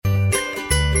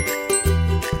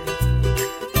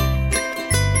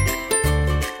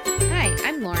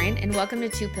welcome to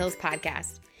Two Pills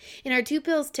Podcast. In our Two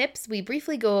Pills tips, we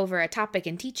briefly go over a topic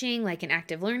in teaching like an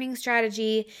active learning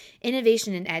strategy,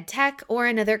 innovation in ed tech, or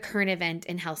another current event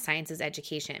in health sciences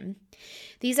education.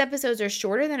 These episodes are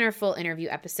shorter than our full interview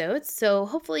episodes, so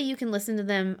hopefully you can listen to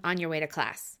them on your way to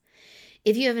class.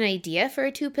 If you have an idea for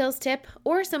a Two Pills tip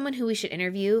or someone who we should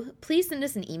interview, please send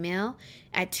us an email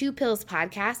at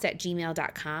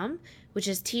twopillspodcast@gmail.com, which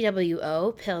is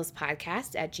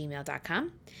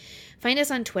twopillspodcast@gmail.com. Find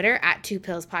us on Twitter at Two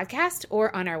Pills Podcast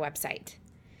or on our website.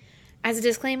 As a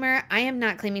disclaimer, I am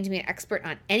not claiming to be an expert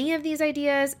on any of these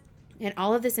ideas, and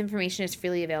all of this information is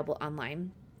freely available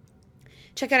online.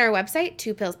 Check out our website,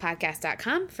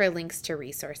 twopillspodcast.com, for links to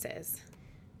resources.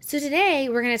 So today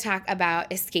we're going to talk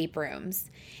about escape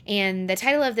rooms. And the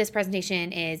title of this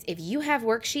presentation is, If You Have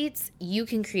Worksheets, You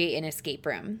Can Create an Escape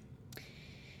Room.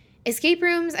 Escape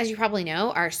rooms, as you probably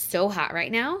know, are so hot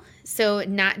right now. So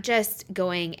not just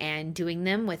going and doing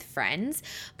them with friends,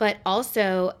 but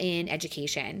also in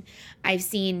education. I've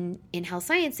seen in health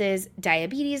sciences,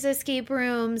 diabetes escape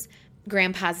rooms,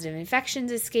 gram-positive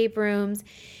infections escape rooms,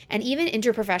 and even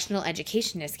interprofessional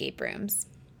education escape rooms.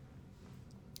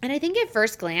 And I think at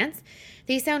first glance,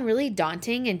 they sound really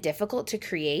daunting and difficult to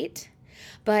create.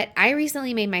 But I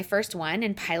recently made my first one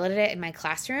and piloted it in my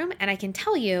classroom, and I can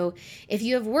tell you, if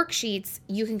you have worksheets,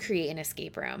 you can create an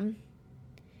escape room.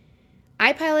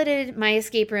 I piloted my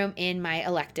escape room in my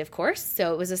elective course,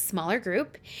 so it was a smaller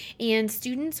group, and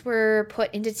students were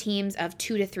put into teams of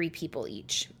 2 to 3 people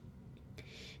each.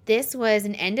 This was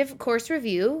an end-of-course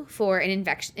review for an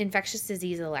infectious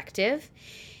disease elective.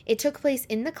 It took place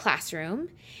in the classroom,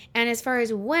 and as far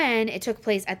as when, it took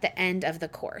place at the end of the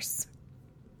course.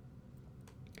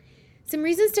 Some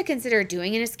reasons to consider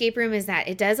doing an escape room is that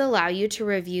it does allow you to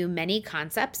review many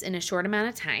concepts in a short amount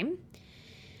of time.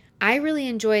 I really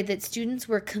enjoyed that students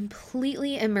were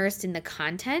completely immersed in the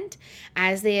content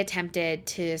as they attempted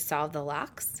to solve the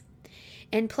locks.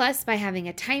 And plus, by having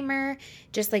a timer,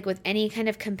 just like with any kind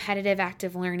of competitive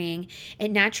active learning,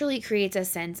 it naturally creates a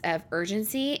sense of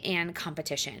urgency and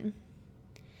competition.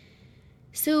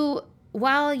 So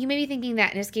while you may be thinking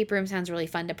that an escape room sounds really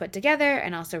fun to put together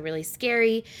and also really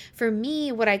scary, for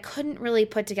me, what I couldn't really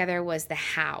put together was the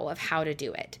how of how to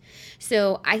do it.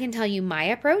 So I can tell you my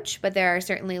approach, but there are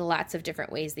certainly lots of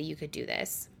different ways that you could do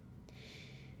this.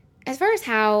 As far as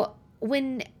how,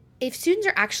 if students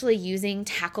are actually using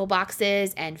tackle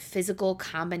boxes and physical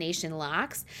combination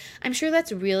locks, I'm sure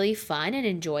that's really fun and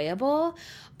enjoyable,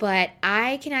 but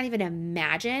I cannot even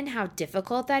imagine how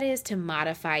difficult that is to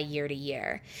modify year to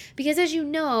year. Because as you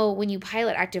know, when you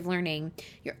pilot active learning,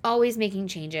 you're always making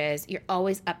changes, you're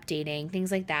always updating,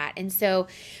 things like that. And so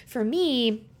for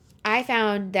me, I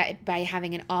found that by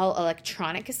having an all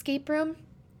electronic escape room,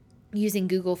 using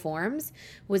Google Forms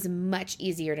was much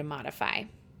easier to modify.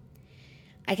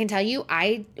 I can tell you,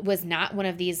 I was not one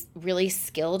of these really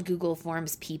skilled Google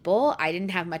Forms people. I didn't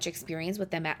have much experience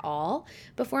with them at all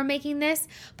before making this,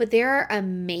 but there are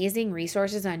amazing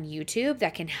resources on YouTube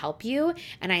that can help you,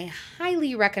 and I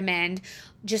highly recommend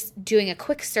just doing a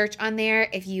quick search on there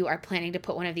if you are planning to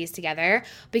put one of these together,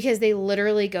 because they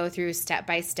literally go through step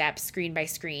by step, screen by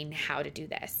screen, how to do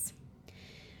this.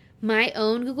 My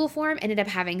own Google Form ended up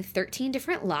having 13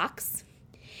 different locks,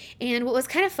 and what was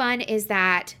kind of fun is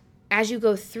that as you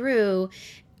go through,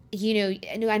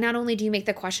 not only do you make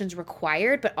the questions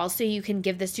required, but also you can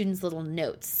give the students little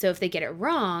notes. So if they get it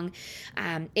wrong,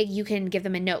 you can give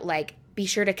them a note like, be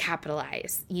sure to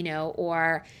capitalize,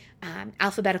 or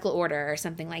alphabetical order or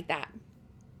something like that.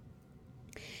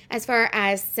 As far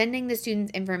as sending the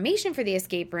students information for the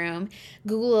escape room,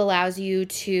 Google allows you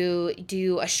to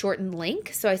do a shortened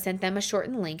link. So I sent them a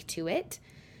shortened link to it.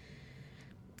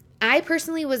 I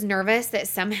personally was nervous that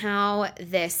somehow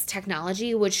this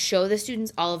technology would show the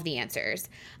students all of the answers.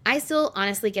 I still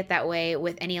honestly get that way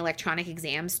with any electronic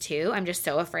exams too. I'm just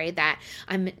so afraid that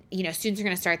students are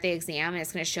going to start the exam and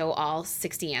it's going to show all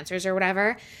 60 answers or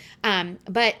whatever.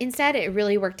 But instead, it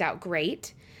really worked out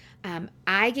great.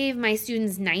 I gave my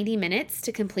students 90 minutes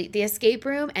to complete the escape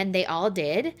room, and they all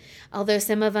did, although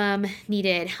some of them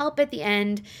needed help at the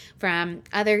end from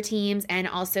other teams, and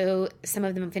also some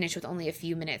of them finished with only a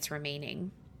few minutes remaining.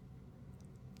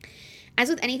 As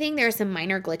with anything, there are some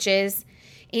minor glitches,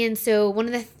 and so one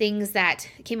of the things that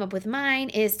came up with mine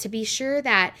is to be sure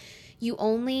that you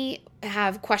only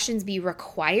have questions be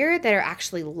required that are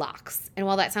actually locks. And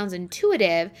while that sounds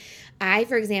intuitive, I,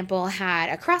 for example, had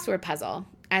a crossword puzzle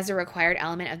as a required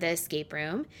element of the escape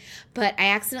room, but I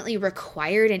accidentally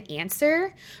required an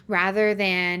answer rather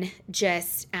than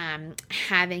just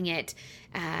having it,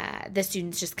 the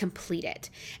students just complete it.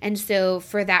 And so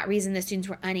for that reason, the students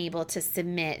were unable to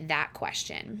submit that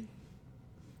question.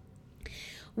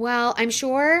 Well, I'm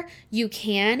sure you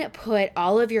can put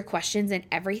all of your questions and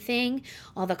everything,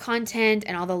 all the content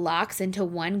and all the locks into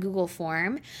one Google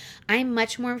form. I'm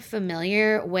much more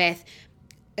familiar with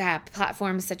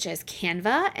platforms such as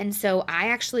Canva. And so I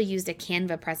actually used a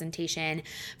Canva presentation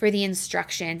for the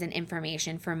instructions and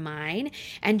information for mine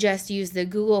and just used the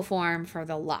Google form for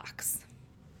the locks.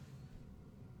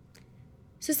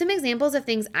 So some examples of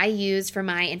things I used for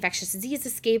my infectious disease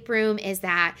escape room is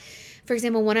that, for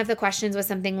example, one of the questions was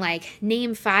something like,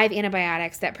 name 5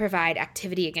 antibiotics that provide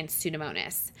activity against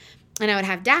Pseudomonas. And I would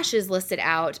have dashes listed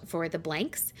out for the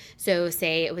blanks. So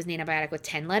say it was an antibiotic with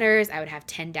 10 letters, I would have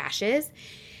 10 dashes.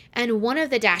 And one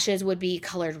of the dashes would be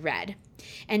colored red.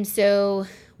 And so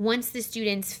once the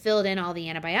students filled in all the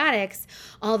antibiotics,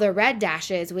 all the red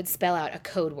dashes would spell out a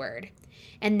code word.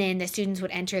 And then the students would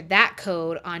enter that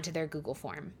code onto their Google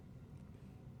form.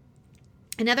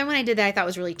 Another one I did that I thought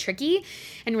was really tricky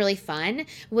and really fun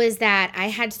was that I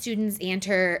had students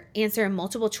answer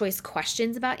multiple choice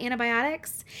questions about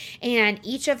antibiotics, and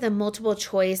each of the multiple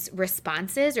choice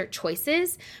responses or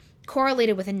choices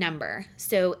correlated with a number.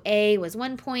 So A was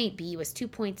 1 point, B was 2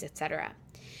 points, etc.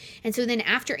 And so then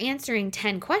after answering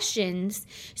 10 questions,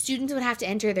 students would have to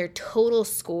enter their total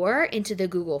score into the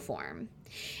Google form.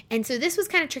 And so this was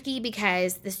kind of tricky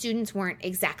because the students weren't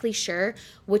exactly sure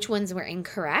which ones were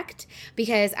incorrect,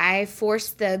 because I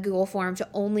forced the Google form to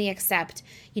only accept,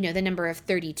 the number of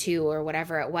 32 or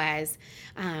whatever it was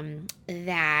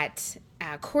that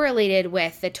correlated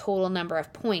with the total number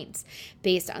of points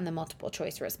based on the multiple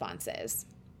choice responses.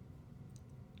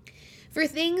 For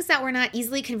things that were not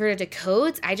easily converted to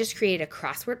codes, I just created a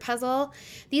crossword puzzle.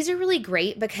 These are really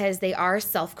great because they are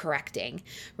self-correcting,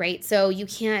 right? So you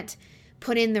can't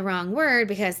put in the wrong word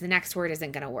because the next word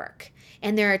isn't going to work.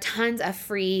 And there are tons of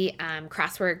free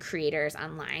crossword creators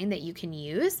online that you can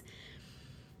use.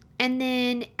 And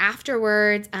then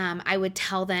afterwards, I would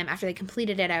tell them, after they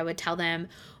completed it, I would tell them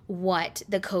what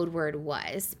the code word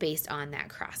was based on that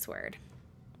crossword.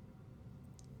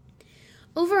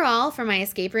 Overall, for my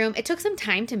escape room, it took some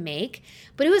time to make,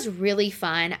 but it was really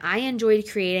fun. I enjoyed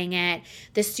creating it.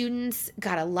 The students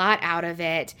got a lot out of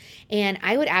it, and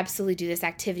I would absolutely do this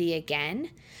activity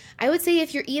again. I would say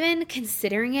if you're even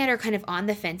considering it or kind of on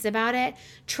the fence about it,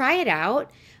 try it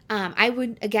out. I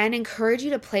would, again, encourage you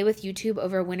to play with YouTube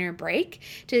over winter break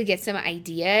to get some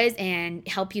ideas and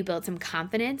help you build some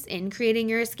confidence in creating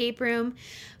your escape room.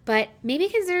 But maybe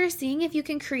consider seeing if you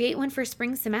can create one for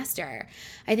spring semester.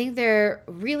 I think they're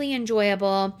really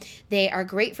enjoyable. They are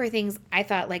great for things, I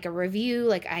thought, like a review,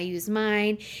 like I use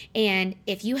mine. And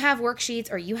if you have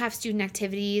worksheets or you have student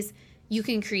activities, you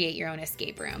can create your own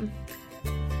escape room.